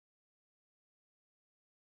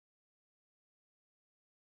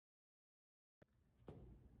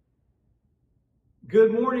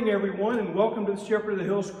Good morning, everyone, and welcome to the Shepherd of the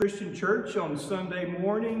Hills Christian Church on Sunday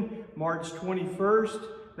morning, March 21st.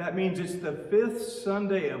 That means it's the 5th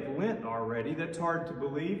Sunday of Lent already. That's hard to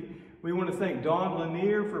believe. We want to thank Dawn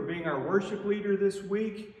Lanier for being our worship leader this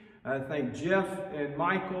week. Thank Jeff and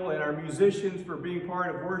Michael and our musicians for being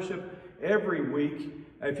part of worship every week.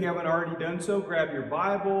 If you haven't already done so, grab your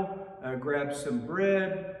Bible, grab some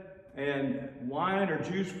bread and wine or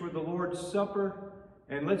juice for the Lord's Supper,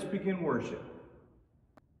 and let's begin worship.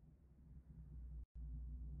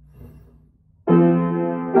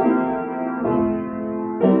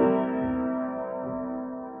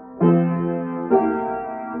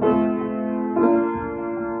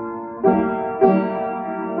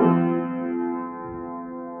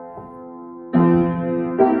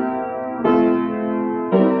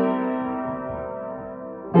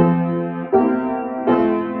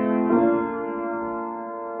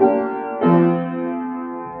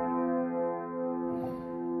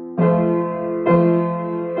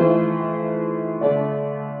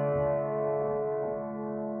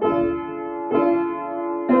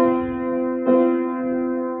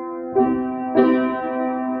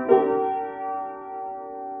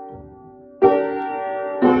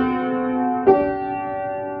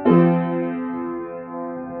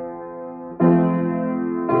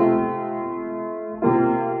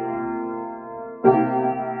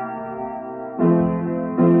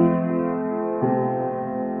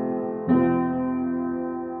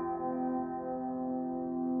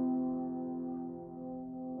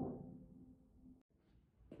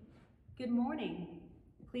 Good morning.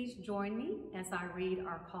 Please join me as I read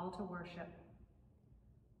our call to worship.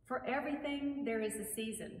 For everything there is a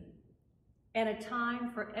season, and a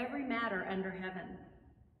time for every matter under heaven,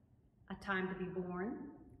 a time to be born,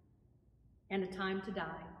 and a time to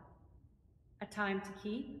die, a time to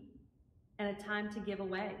keep, and a time to give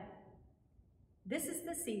away. This is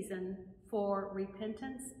the season for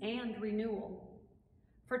repentance and renewal,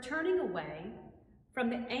 for turning away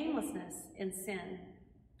from the aimlessness in sin,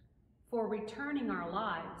 for returning our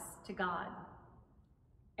lives to God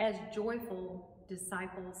as joyful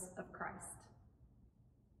disciples of Christ.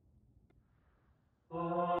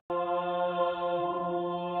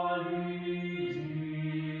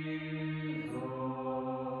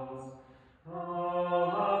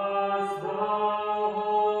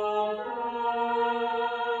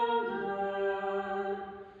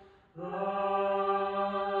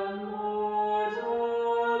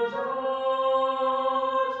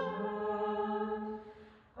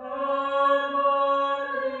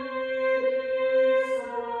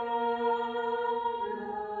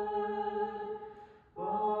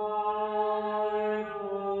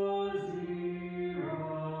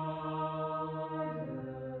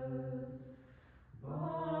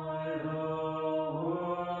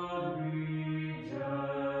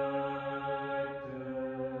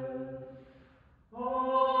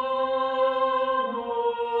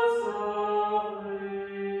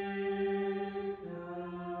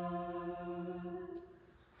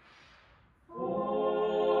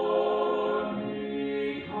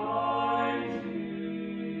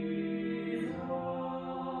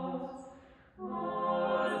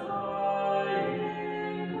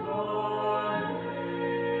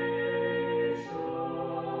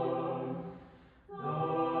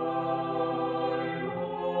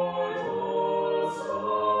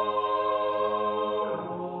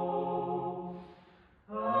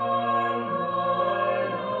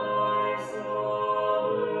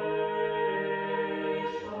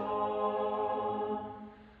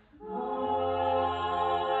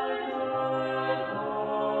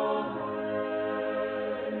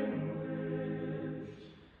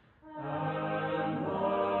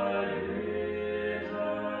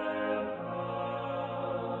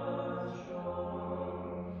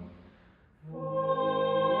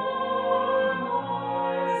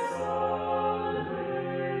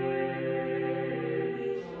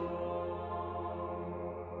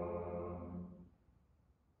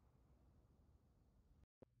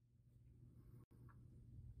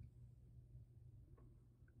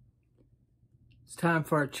 It's time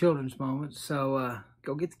for our children's moment, so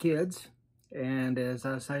go get the kids, and as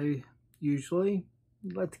I say usually,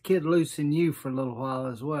 let the kid loose in you for a little while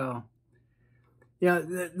as well. Yeah,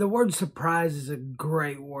 the word surprise is a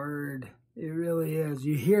great word. It really is.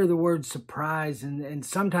 You hear the word surprise, and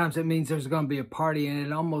sometimes it means there's going to be a party, and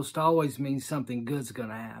it almost always means something good's going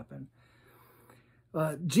to happen.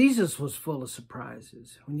 Jesus was full of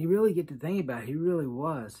surprises. When you really get to think about it, he really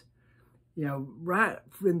was. You know, right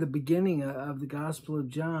in the beginning of the Gospel of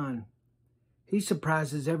John, he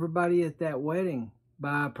surprises everybody at that wedding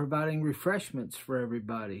by providing refreshments for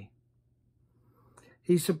everybody.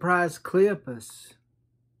 He surprised Cleopas,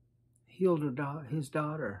 healed his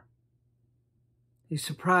daughter. He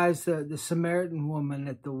surprised the Samaritan woman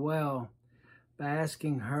at the well by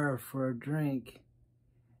asking her for a drink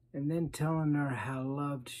and then telling her how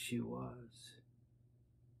loved she was.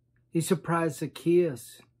 He surprised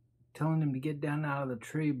Zacchaeus, telling him to get down out of the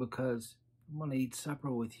tree because I want to eat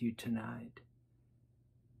supper with you tonight.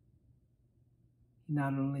 He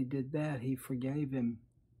not only did that, he forgave him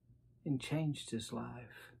and changed his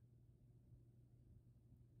life.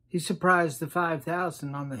 He surprised the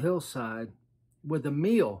 5,000 on the hillside with a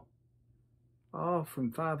meal, all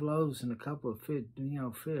from 5 loaves and a couple of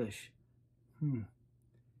fish. And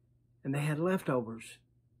they had leftovers.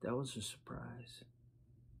 That was a surprise.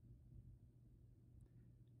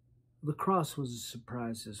 The cross was a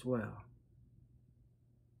surprise as well.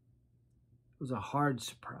 It was a hard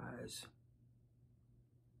surprise.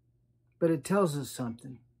 But it tells us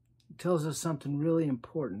something. It tells us something really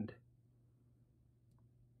important.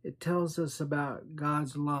 It tells us about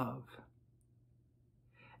God's love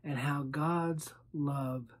and how God's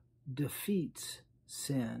love defeats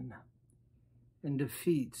sin and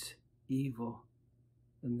defeats evil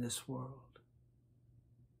in this world.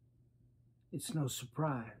 It's no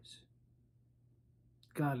surprise.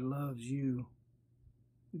 God loves you.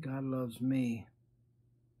 God loves me.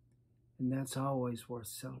 And that's always worth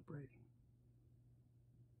celebrating.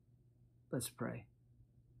 Let's pray.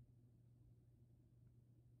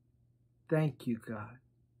 Thank you, God,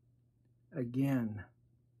 again,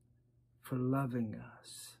 for loving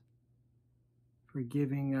us, for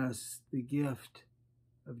giving us the gift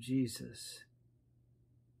of Jesus,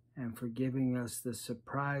 and for giving us the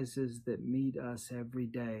surprises that meet us every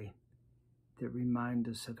day that remind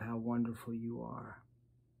us of how wonderful you are.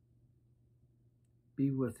 Be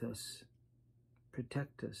with us,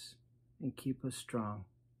 protect us, and keep us strong.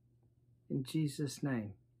 In Jesus'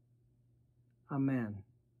 name, amen.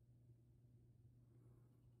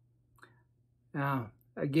 Now,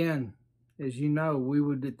 again, as you know, we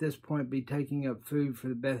would at this point be taking up food for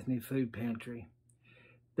the Bethany Food Pantry.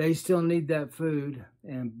 They still need that food,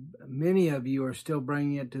 and many of you are still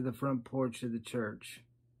bringing it to the front porch of the church.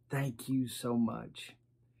 Thank you so much.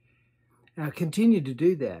 Now, continue to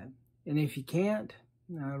do that. And if you can't,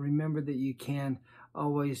 remember that you can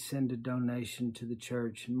always send a donation to the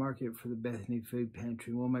church and mark it for the Bethany Food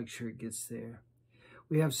Pantry. We'll make sure it gets there.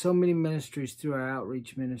 We have so many ministries through our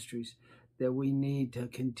outreach ministries that we need to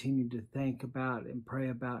continue to think about and pray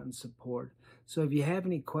about and support. So if you have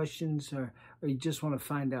any questions or you just want to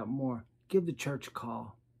find out more, give the church a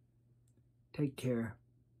call. Take care.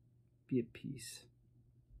 Be at peace.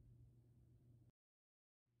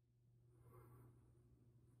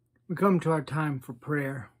 We come to our time for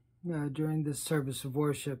prayer during this service of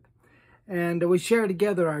worship. And we share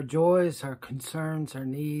together our joys, our concerns, our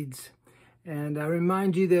needs. And I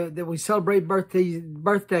remind you that we celebrate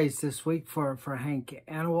birthdays this week for Hank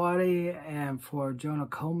Anawati and for Jonah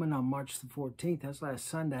Coleman on March the 14th. That's last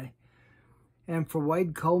Sunday. And for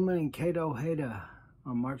Wade Coleman and Kate Ojeda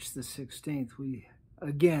on March the 16th. We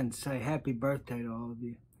again say happy birthday to all of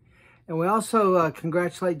you. And we also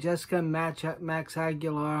congratulate Jessica and Max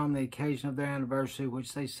Aguilar on the occasion of their anniversary,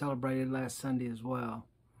 which they celebrated last Sunday as well.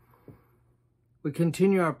 We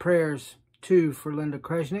continue our prayers, too, for Linda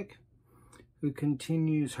Kresnick, who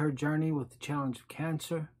continues her journey with the challenge of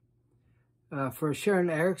cancer. For Sharon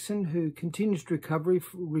Erickson, who continues to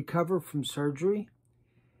recover from surgery.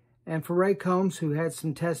 And for Ray Combs, who had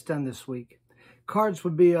some tests done this week. Cards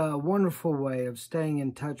would be a wonderful way of staying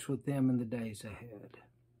in touch with them in the days ahead.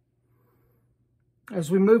 As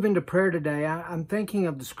we move into prayer today, I'm thinking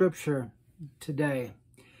of the scripture today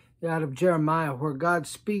out of Jeremiah, where God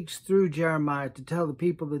speaks through Jeremiah to tell the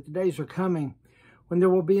people that the days are coming when there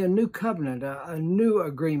will be a new covenant, a new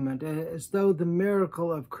agreement, as though the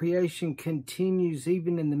miracle of creation continues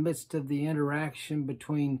even in the midst of the interaction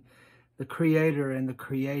between the Creator and the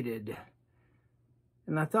created.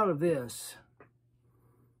 And I thought of this.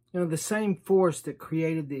 The same force that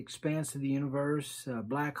created the expanse of the universe,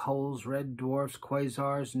 black holes, red dwarfs,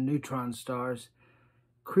 quasars, and neutron stars,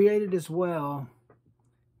 created as well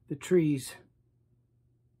the trees,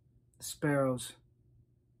 the sparrows,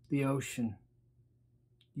 the ocean,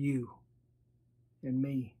 you, and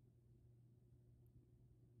me.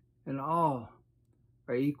 And all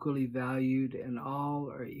are equally valued and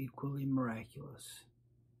all are equally miraculous.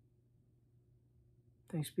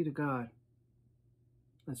 Thanks be to God.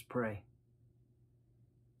 Let's pray.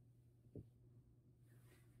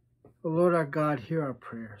 O Lord our God, hear our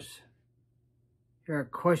prayers. Hear our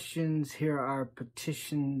questions, hear our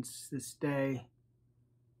petitions this day.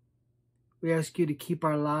 We ask you to keep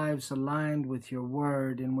our lives aligned with your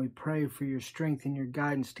word, and we pray for your strength and your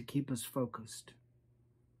guidance to keep us focused.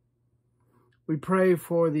 We pray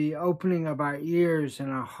for the opening of our ears and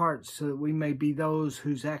our hearts so that we may be those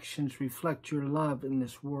whose actions reflect your love in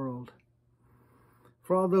this world.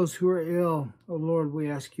 For all those who are ill, O Lord, we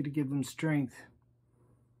ask you to give them strength.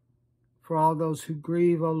 For all those who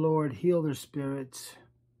grieve, O Lord, heal their spirits.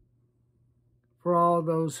 For all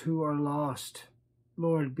those who are lost,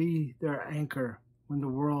 Lord, be their anchor when the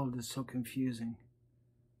world is so confusing.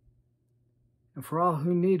 And for all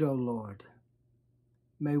who need, O Lord,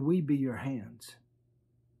 may we be your hands.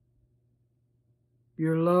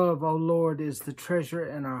 Your love, O Lord, is the treasure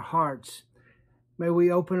in our hearts. May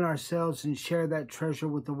we open ourselves and share that treasure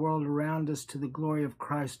with the world around us to the glory of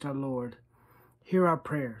Christ our Lord. Hear our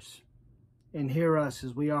prayers, and hear us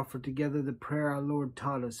as we offer together the prayer our Lord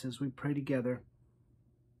taught us as we pray together.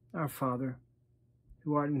 Our Father,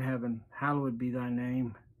 who art in heaven, hallowed be thy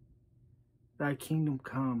name. Thy kingdom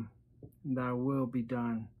come, and thy will be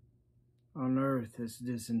done, on earth as it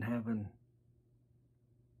is in heaven.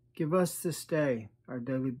 Give us this day our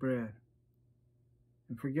daily bread,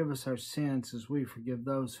 and forgive us our sins as we forgive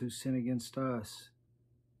those who sin against us.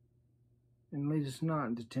 And lead us not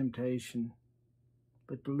into temptation,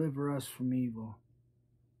 but deliver us from evil.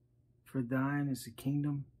 For thine is the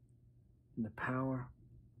kingdom, and the power,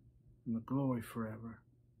 and the glory forever.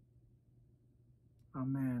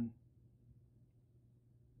 Amen.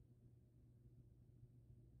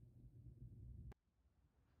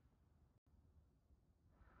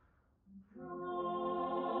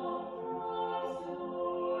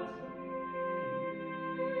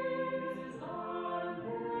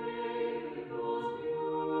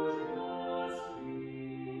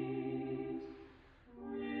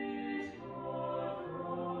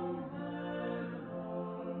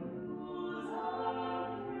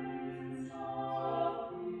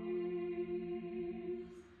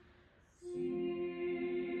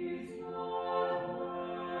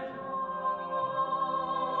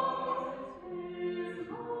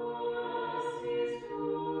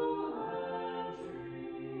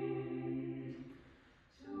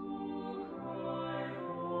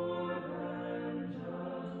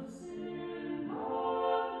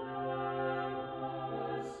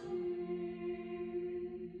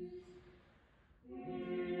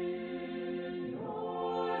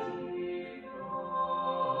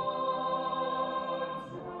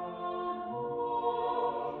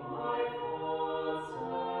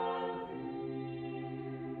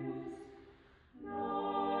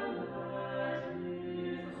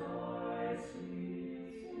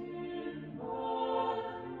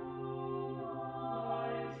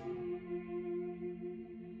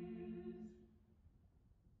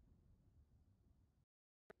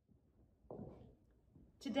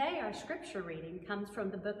 Today, our scripture reading comes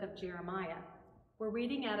from the book of Jeremiah. We're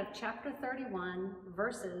reading out of chapter 31,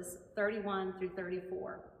 verses 31 through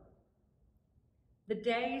 34. The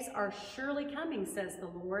days are surely coming, says the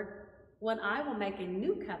Lord, when I will make a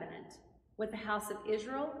new covenant with the house of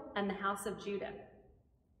Israel and the house of Judah.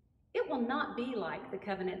 It will not be like the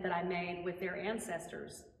covenant that I made with their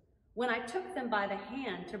ancestors when I took them by the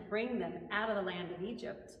hand to bring them out of the land of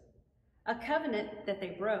Egypt, a covenant that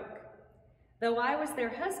they broke, though I was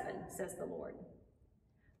their husband, says the Lord.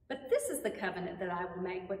 But this is the covenant that I will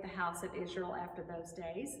make with the house of Israel after those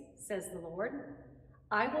days, says the Lord.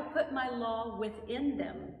 I will put my law within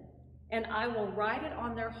them, and I will write it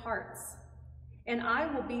on their hearts, and I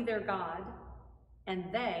will be their God,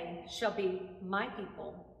 and they shall be my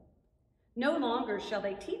people. No longer shall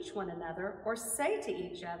they teach one another or say to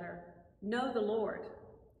each other, know the Lord,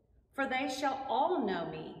 for they shall all know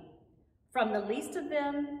me, from the least of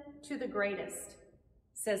them to the greatest,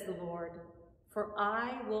 says the Lord, for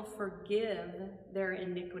I will forgive their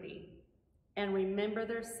iniquity and remember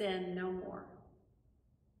their sin no more.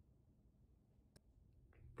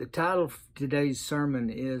 The title of today's sermon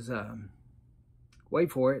is, wait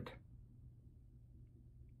for it.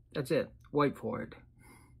 That's it, wait for it.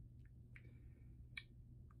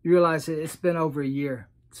 You realize that it's been over a year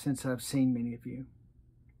since I've seen many of you.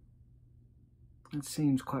 It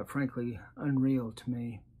seems, quite frankly, unreal to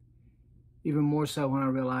me. Even more so when I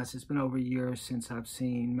realize it's been over a year since I've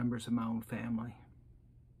seen members of my own family.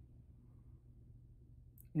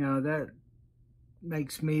 You know, that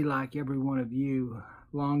makes me, like every one of you,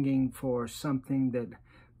 longing for something that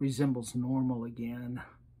resembles normal again.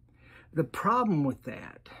 The problem with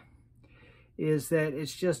that is that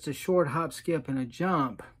it's just a short hop, skip, and a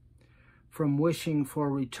jump from wishing for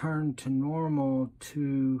a return to normal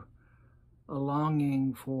to a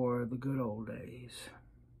longing for the good old days.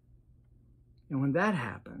 And when that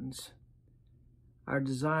happens, our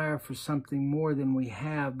desire for something more than we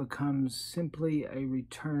have becomes simply a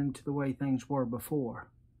return to the way things were before.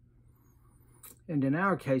 And in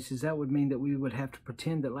our cases, that would mean that we would have to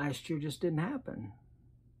pretend that last year just didn't happen.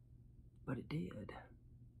 But it did.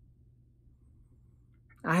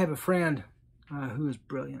 I have a friend who is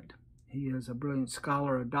brilliant. He is a brilliant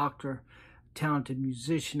scholar, a doctor, a talented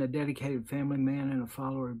musician, a dedicated family man, and a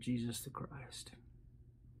follower of Jesus the Christ.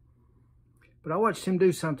 But I watched him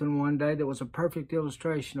do something one day that was a perfect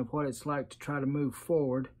illustration of what it's like to try to move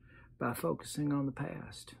forward by focusing on the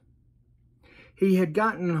past. He had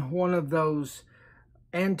gotten one of those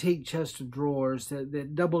antique chest of drawers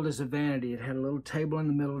that doubled as a vanity. It had a little table in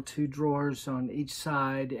the middle, 2 drawers on each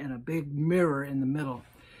side, and a big mirror in the middle.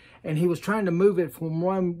 And he was trying to move it from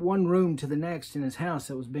one room to the next in his house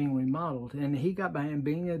that was being remodeled. And he got by, and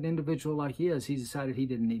being an individual like he is, he decided he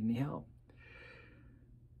didn't need any help.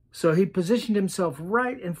 So he positioned himself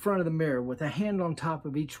right in front of the mirror with a hand on top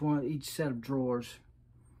of each set of drawers.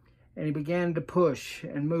 And he began to push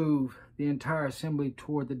and move the entire assembly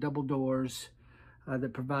toward the double doors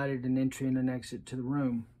that provided an entry and an exit to the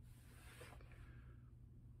room.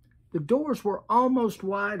 The doors were almost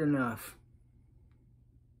wide enough.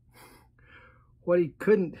 What he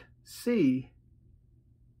couldn't see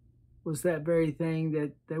was that very thing,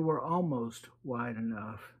 that they were almost wide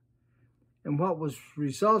enough. And what was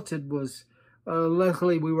resulted was,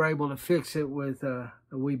 luckily we were able to fix it with a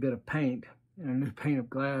wee bit of paint and a new pane of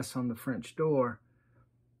glass on the French door.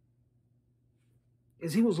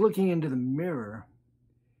 As he was looking into the mirror,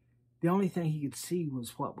 the only thing he could see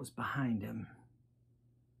was what was behind him.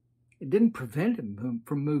 It didn't prevent him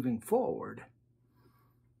from moving forward,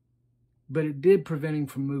 but it did prevent him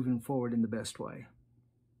from moving forward in the best way.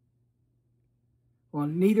 Well,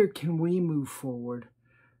 neither can we move forward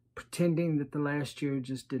pretending that the last year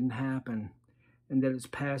just didn't happen and that its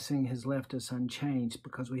passing has left us unchanged,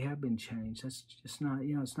 because we have been changed. That's just not,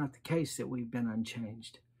 it's not the case that we've been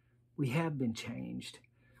unchanged. We have been changed.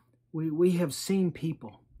 We have seen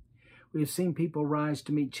people. We have seen people rise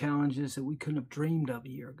to meet challenges that we couldn't have dreamed of a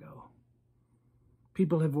year ago.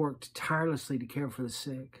 People have worked tirelessly to care for the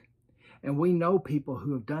sick. And we know people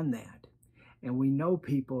who have done that. And we know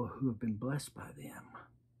people who have been blessed by them.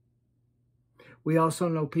 We also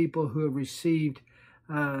know people who have received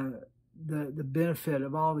the benefit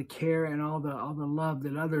of all the care and all the love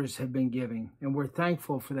that others have been giving. And we're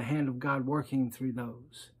thankful for the hand of God working through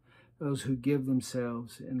those who give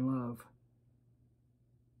themselves in love.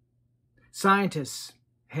 Scientists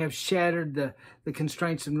have shattered the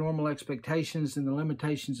constraints of normal expectations and the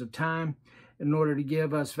limitations of time in order to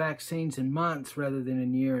give us vaccines in months rather than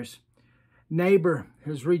in years. Neighbor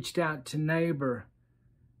has reached out to neighbor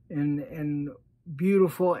in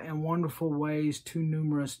beautiful and wonderful ways too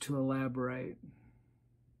numerous to elaborate.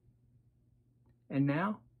 And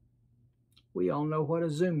now, we all know what a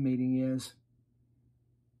Zoom meeting is.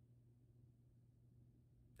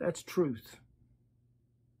 That's truth.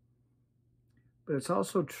 But it's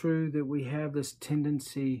also true that we have this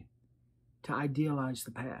tendency to idealize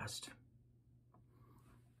the past.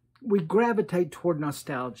 We gravitate toward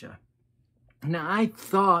nostalgia. Now, I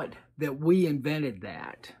thought that we invented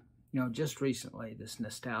that, just recently, this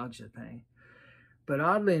nostalgia thing. But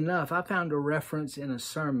oddly enough, I found a reference in a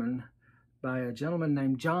sermon by a gentleman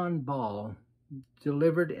named John Ball,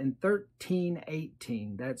 delivered in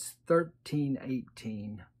 1318. That's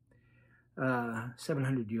 1318,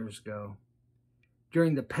 700 years ago,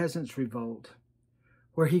 during the Peasants' Revolt,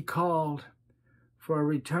 where he called for a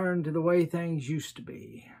return to the way things used to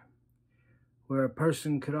be, where a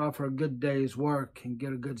person could offer a good day's work and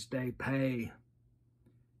get a good day's pay.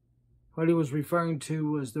 What he was referring to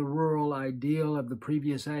was the rural ideal of the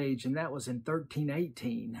previous age, and that was in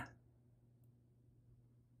 1318.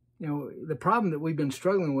 The problem that we've been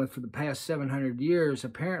struggling with for the past 700 years,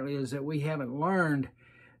 apparently, is that we haven't learned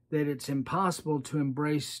that it's impossible to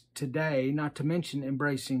embrace today, not to mention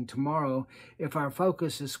embracing tomorrow, if our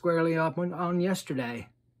focus is squarely up on yesterday.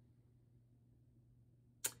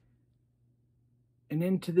 And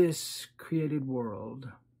into this created world,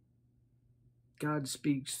 God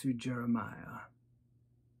speaks through Jeremiah.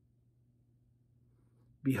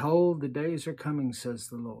 Behold, the days are coming, says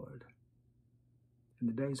the Lord. And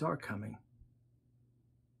the days are coming.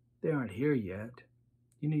 They aren't here yet.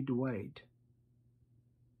 You need to wait.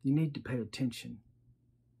 You need to pay attention.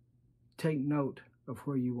 Take note of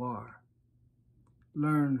where you are.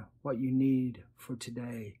 Learn what you need for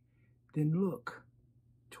today. Then look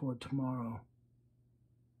toward tomorrow.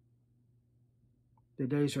 The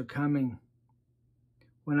days are coming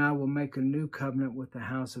when I will make a new covenant with the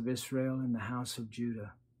house of Israel and the house of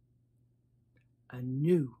Judah. A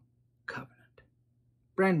new covenant.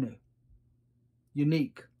 brand new,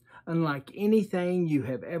 unique, unlike anything you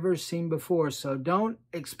have ever seen before. So don't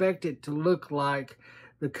expect it to look like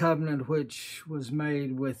the covenant which was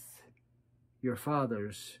made with your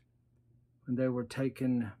fathers when they were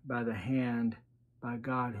taken by the hand by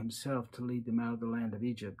God himself to lead them out of the land of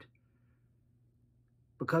Egypt.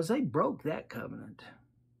 Because they broke that covenant.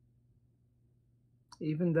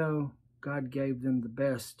 Even though God gave them the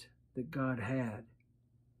best that God had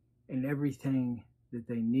and everything that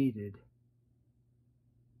they needed,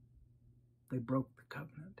 they broke the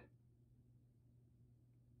covenant.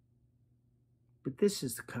 But this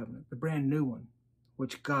is the covenant, the brand new one,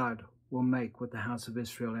 which God will make with the house of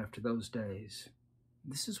Israel after those days.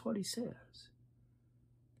 This is what he says.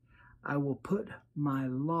 I will put my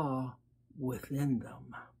law within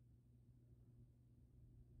them.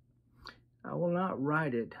 I will not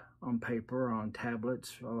write it on paper or on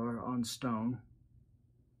tablets or on stone,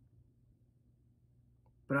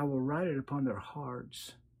 but I will write it upon their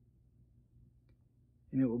hearts,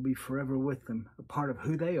 and it will be forever with them, a part of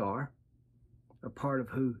who they are, a part of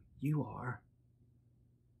who you are,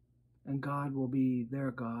 and God will be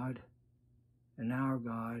their God and our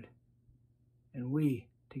God, and we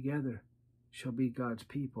together shall be God's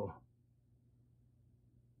people.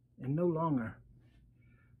 And no longer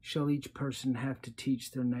shall each person have to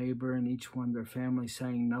teach their neighbor and each one their family,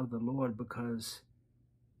 saying, know the Lord, because,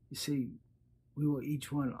 you see, we will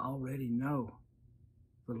each one already know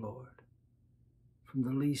the Lord, from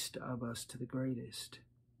the least of us to the greatest.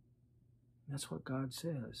 That's what God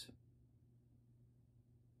says.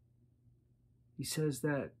 He says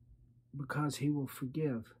that because he will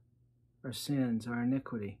forgive our sins, our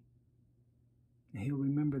iniquity, and he'll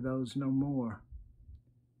remember those no more.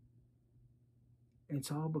 It's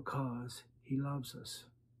all because he loves us.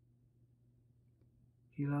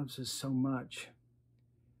 He loves us so much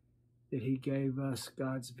that he gave us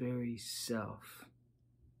God's very self,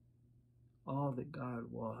 all that God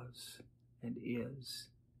was and is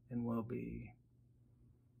and will be,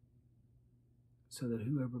 so that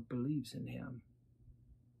whoever believes in him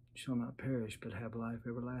shall not perish but have life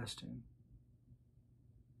everlasting.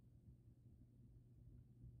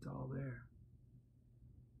 It's all there.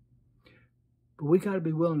 But we got to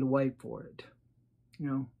be willing to wait for it.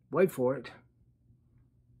 Wait for it.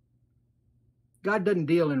 God doesn't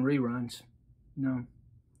deal in reruns. No.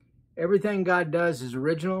 Everything God does is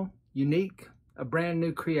original, unique, a brand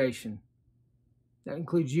new creation. That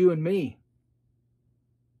includes you and me.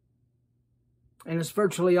 And it's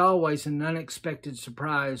virtually always an unexpected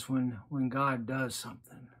surprise when God does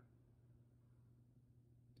something.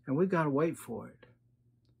 And we've got to wait for it,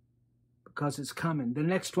 because it's coming. The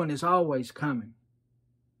next one is always coming.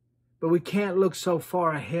 But we can't look so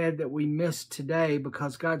far ahead that we miss today,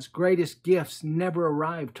 because God's greatest gifts never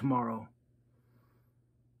arrive tomorrow.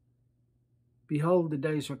 Behold, the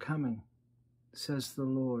days are coming, says the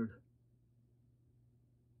Lord.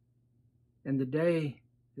 And the day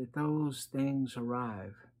that those things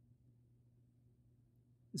arrive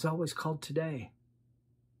is always called today.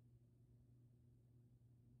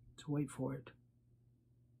 So wait for it.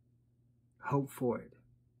 Hope for it.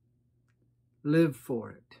 Live for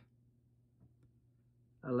it.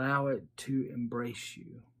 Allow it to embrace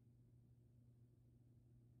you.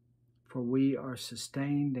 For we are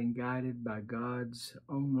sustained and guided by God's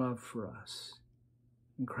own love for us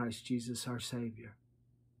in Christ Jesus our Savior.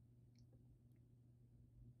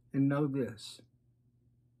 And know this,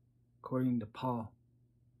 according to Paul,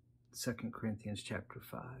 2 Corinthians chapter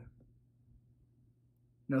 5.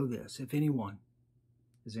 Know this, if anyone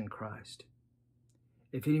is in Christ,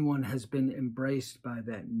 if anyone has been embraced by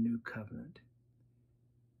that new covenant,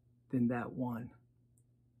 then that one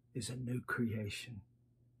is a new creation.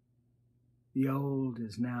 The old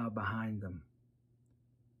is now behind them,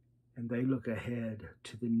 and they look ahead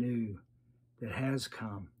to the new that has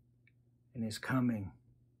come and is coming,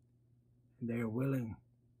 and they're willing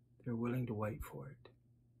to wait for it.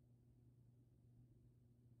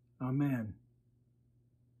 Amen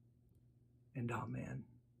and amen.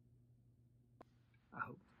 I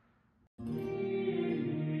hope.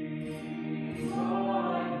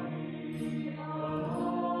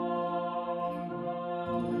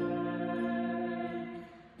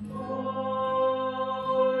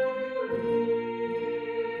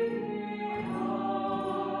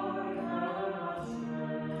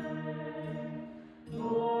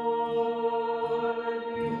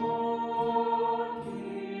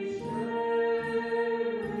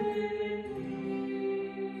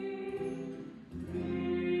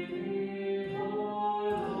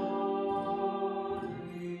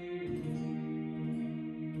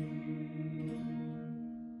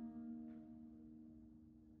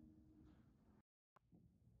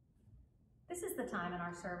 the time in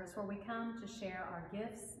our service where we come to share our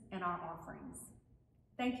gifts and our offerings.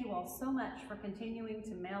 Thank you all so much for continuing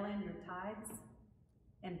to mail in your tithes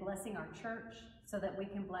and blessing our church so that we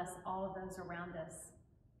can bless all of those around us.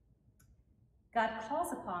 God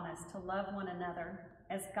calls upon us to love one another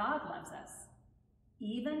as God loves us,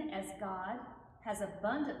 even as God has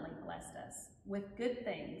abundantly blessed us with good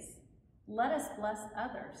things. Let us bless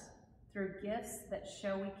others through gifts that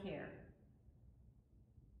show we care.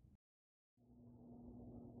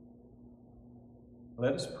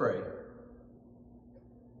 Let us pray.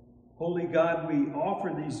 Holy God, we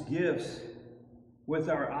offer these gifts with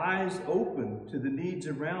our eyes open to the needs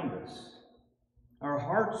around us, our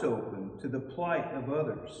hearts open to the plight of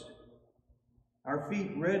others, our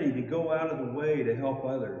feet ready to go out of the way to help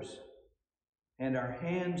others, and our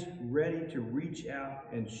hands ready to reach out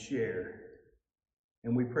and share.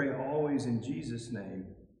 And we pray always in Jesus' name.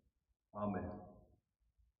 Amen.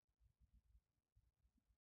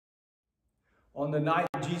 On the night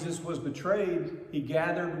Jesus was betrayed, he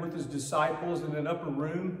gathered with his disciples in an upper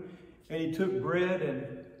room, and he took bread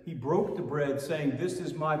and he broke the bread, saying, "This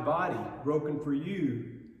is my body broken for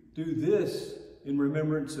you. Do this in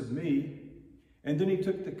remembrance of me." And then he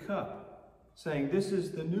took the cup, saying, "This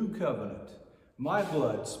is the new covenant, my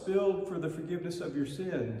blood spilled for the forgiveness of your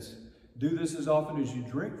sins. Do this as often as you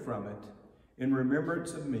drink from it in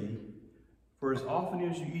remembrance of me. For as often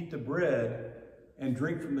as you eat the bread and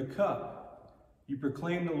drink from the cup, you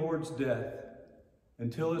proclaim the Lord's death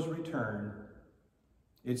until his return."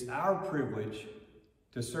 It's our privilege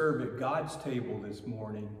to serve at God's table this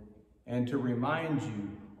morning and to remind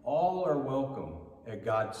you all are welcome at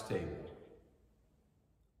God's table.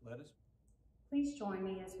 Let us. Please join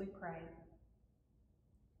me as we pray.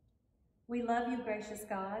 We love you, gracious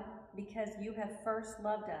God, because you have first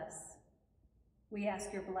loved us. We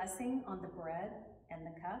ask your blessing on the bread and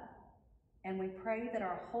the cup, and we pray that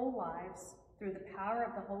our whole lives, through the power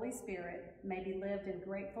of the Holy Spirit, may be lived in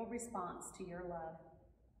grateful response to your love.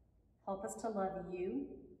 Help us to love you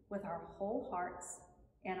with our whole hearts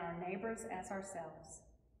and our neighbors as ourselves.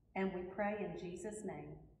 And we pray in Jesus'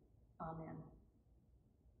 name. Amen.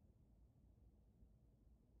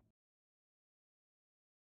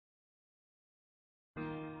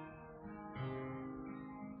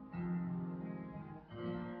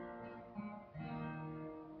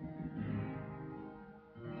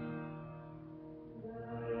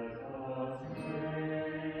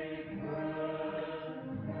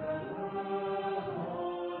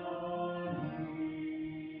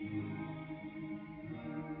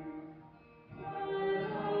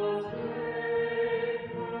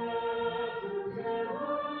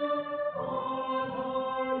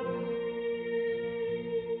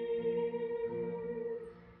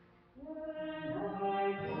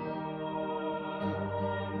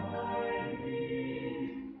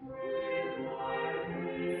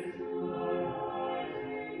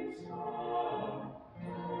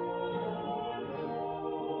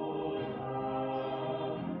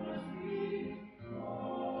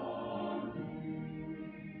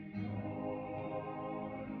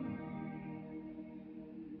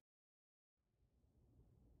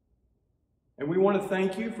 And we want to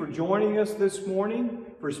thank you for joining us this morning,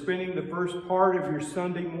 for spending the first part of your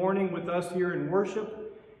Sunday morning with us here in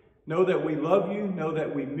worship. Know that we love you, know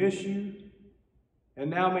that we miss you.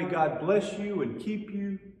 And now may God bless you and keep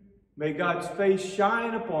you. May God's face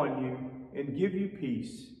shine upon you and give you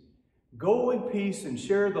peace. Go in peace and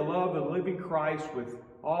share the love of the living Christ with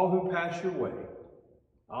all who pass your way.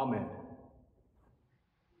 Amen.